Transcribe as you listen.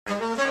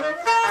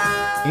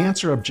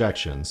Answer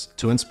objections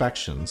to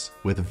inspections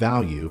with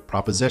value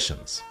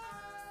propositions.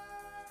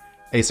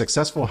 A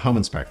successful home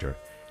inspector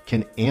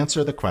can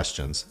answer the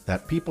questions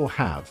that people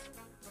have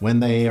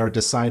when they are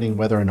deciding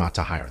whether or not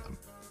to hire them.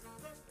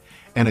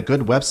 And a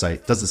good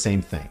website does the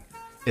same thing.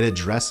 It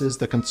addresses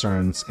the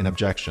concerns and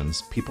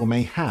objections people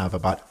may have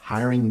about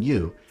hiring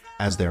you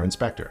as their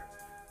inspector.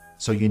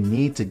 So you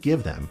need to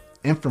give them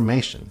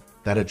information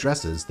that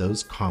addresses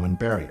those common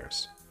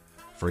barriers.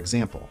 For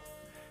example,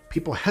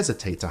 people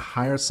hesitate to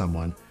hire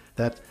someone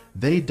that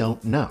they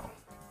don't know.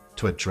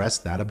 To address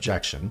that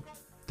objection,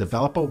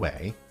 develop a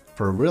way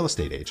for real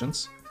estate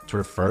agents to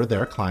refer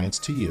their clients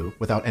to you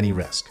without any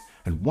risk.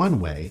 And one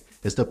way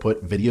is to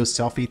put video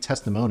selfie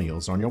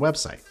testimonials on your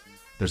website.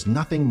 There's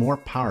nothing more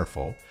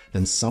powerful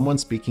than someone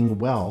speaking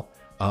well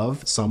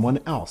of someone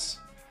else.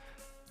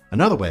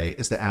 Another way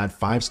is to add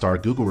 5-star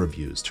Google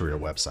reviews to your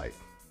website.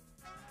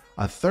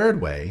 A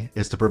third way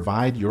is to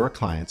provide your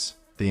clients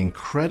the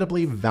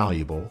incredibly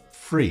valuable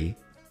free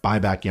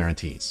buyback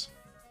guarantees.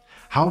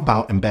 How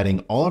about embedding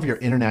all of your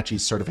InterNACHI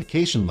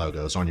certification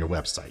logos on your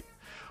website,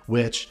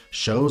 which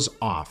shows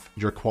off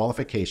your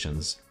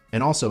qualifications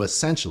and also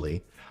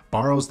essentially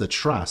borrows the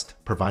trust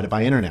provided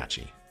by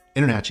InterNACHI.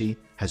 InterNACHI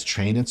has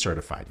trained and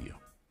certified you.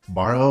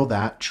 Borrow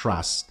that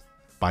trust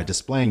by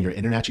displaying your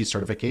InterNACHI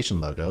certification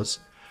logos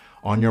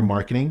on your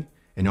marketing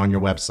and on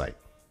your website.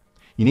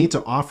 You need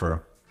to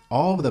offer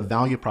all of the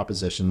value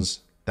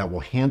propositions that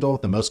will handle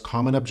the most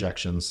common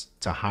objections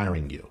to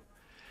hiring you.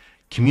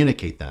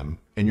 Communicate them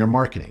in your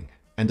marketing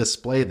and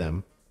display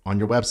them on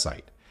your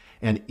website.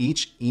 And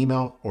each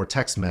email or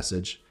text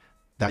message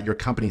that your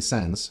company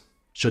sends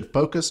should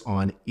focus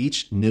on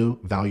each new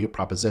value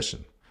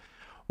proposition.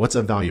 What's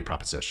a value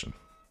proposition?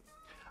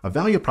 A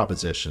value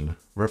proposition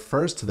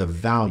refers to the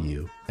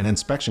value an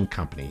inspection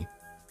company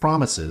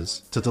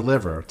promises to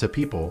deliver to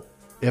people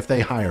if they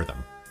hire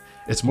them.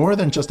 It's more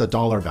than just a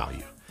dollar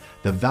value.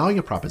 The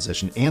value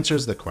proposition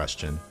answers the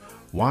question,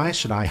 why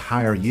should I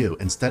hire you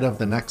instead of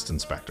the next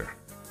inspector?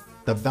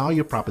 The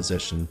value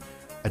proposition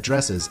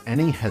addresses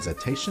any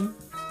hesitation,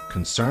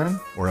 concern,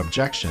 or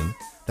objection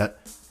that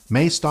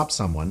may stop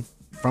someone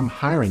from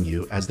hiring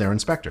you as their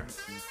inspector.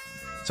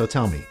 So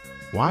tell me,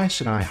 why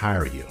should I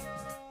hire you?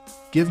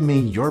 Give me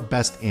your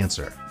best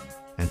answer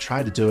and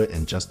try to do it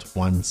in just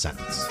one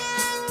sentence.